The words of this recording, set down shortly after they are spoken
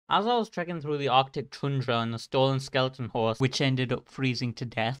As I was trekking through the Arctic tundra on a stolen skeleton horse, which ended up freezing to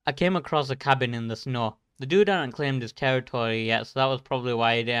death, I came across a cabin in the snow. The dude hadn't claimed his territory yet, so that was probably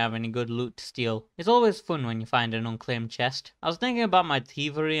why he didn't have any good loot to steal. It's always fun when you find an unclaimed chest. I was thinking about my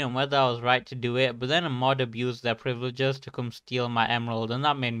thievery and whether I was right to do it, but then a mod abused their privileges to come steal my emerald, and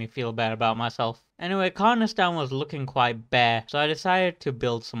that made me feel bad about myself. Anyway, Karnistan was looking quite bare, so I decided to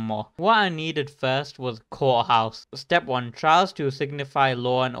build some more. What I needed first was courthouse. Step 1, trials to signify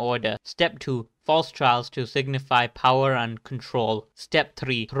law and order. Step 2, false trials to signify power and control. Step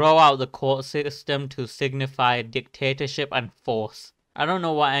 3, throw out the court system to signify dictatorship and force. I don't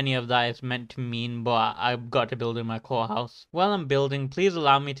know what any of that is meant to mean, but I've got to build in my courthouse. While I'm building, please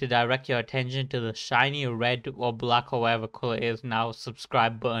allow me to direct your attention to the shiny red or black or whatever color it is now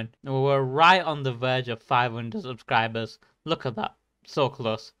subscribe button. We're right on the verge of 500 subscribers. Look at that. So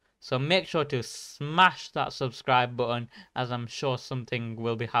close. So make sure to smash that subscribe button, as I'm sure something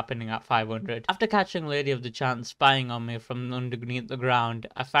will be happening at 500. After catching Lady of the Chant spying on me from underneath the ground,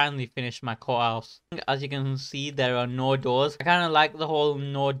 I finally finished my courthouse. As you can see, there are no doors. I kind of like the whole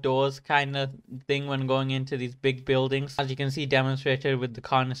no doors kind of thing when going into these big buildings, as you can see demonstrated with the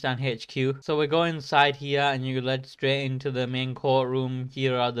Karnistan HQ. So we go inside here and you're led straight into the main courtroom.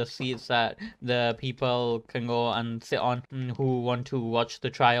 Here are the seats that the people can go and sit on who want to watch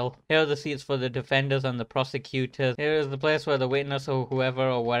the trial. Here are the seats for the defenders and the prosecutors. Here is the place where the witness or whoever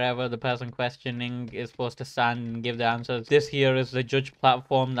or whatever the person questioning is supposed to stand and give the answers. This here is the judge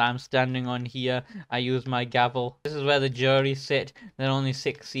platform that I'm standing on here. I use my gavel. This is where the jury sit. There are only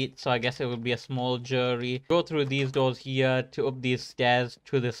 6 seats, so I guess it would be a small jury. Go through these doors here to up these stairs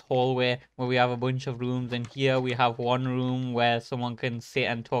to this hallway where we have a bunch of rooms, and here we have one room where someone can sit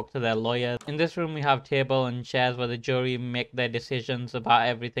and talk to their lawyers. In this room we have table and chairs where the jury make their decisions about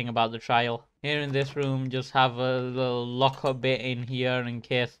everything about the trial. Here in this room, just have a little lock-up bit in here in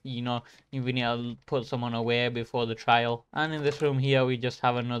case, you know, if we need to put someone away before the trial. And in this room here, we just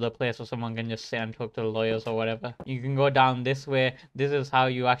have another place where someone can just sit and talk to the lawyers or whatever. You can go down this way. This is how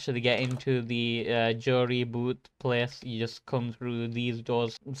you actually get into the jury booth place. You just come through these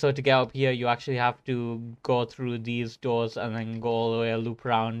doors. So to get up here, you actually have to go through these doors and then go all the way, loop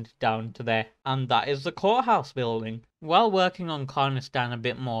around down to there. And that is the courthouse building. While working on Karnistan a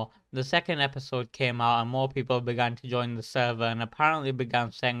bit more, the second episode came out and more people began to join the server and apparently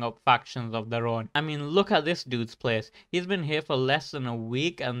began setting up factions of their own. I mean, look at this dude's place. He's been here for less than a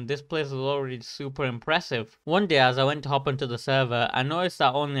week and this place is already super impressive. One day as I went to hop onto the server, I noticed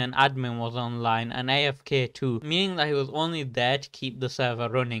that only an admin was online and AFK too, meaning that he was only there to keep the server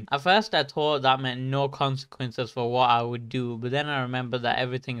running. At first I thought that meant no consequences for what I would do, but then I remembered that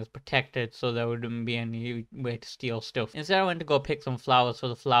everything is protected, so there wouldn't be any way to steal stuff. Instead I went to go pick some flowers for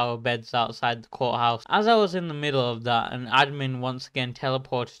the flower beds outside the courthouse. As I was in the middle of that, an admin once again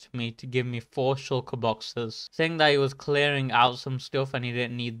teleported to me to give me 4 shulker boxes, saying that he was clearing out some stuff and he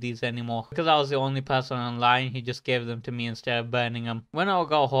didn't need these anymore. Because I was the only person online, he just gave them to me instead of burning them. When I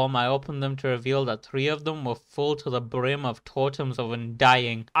got home, I opened them to reveal that 3 of them were full to the brim of totems of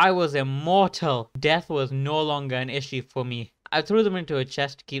undying. I was immortal! Death was no longer an issue for me. I threw them into a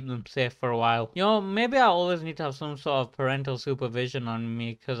chest to keep them safe for a while. You know, maybe I always need to have some sort of parental supervision on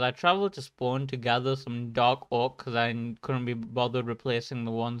me, because I traveled to Spawn to gather some dark oak because I couldn't be bothered replacing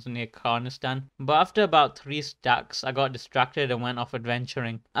the ones near Karnistan. But after about 3 stacks, I got distracted and went off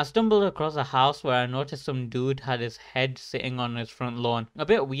adventuring. I stumbled across a house where I noticed some dude had his head sitting on his front lawn. A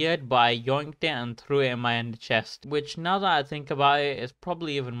bit weird, but I yoinked it and threw it in my ender chest, which now that I think about it is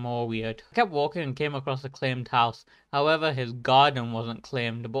probably even more weird. I kept walking and came across a claimed house. However, his garden wasn't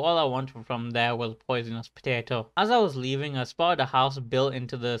claimed, but all I wanted from there was a poisonous potato. As I was leaving, I spotted a house built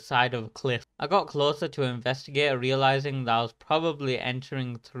into the side of a cliff. I got closer to investigate, realizing that I was probably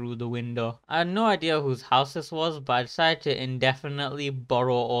entering through the window. I had no idea whose house this was, but I decided to indefinitely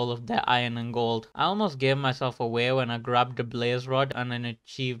borrow all of their iron and gold. I almost gave myself away when I grabbed a blaze rod and an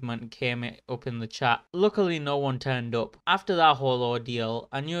achievement came up in the chat. Luckily, no one turned up. After that whole ordeal,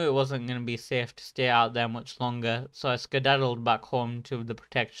 I knew it wasn't going to be safe to stay out there much longer, so I skedaddled back home to the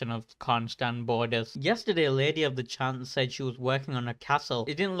protection of Karnistan borders. Yesterday, Lady of the Chant said she was working on a castle.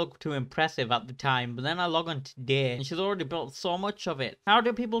 It didn't look too impressive at the time, but then I log on today and she's already built so much of it. How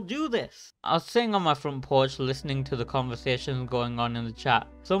do people do this? I was sitting on my front porch listening to the conversations going on in the chat.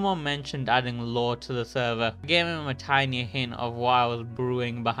 Someone mentioned adding lore to the server. I gave him a tiny hint of what I was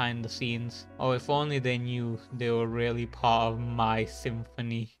brewing behind the scenes. Oh, if only they knew they were really part of my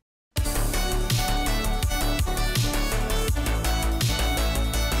symphony.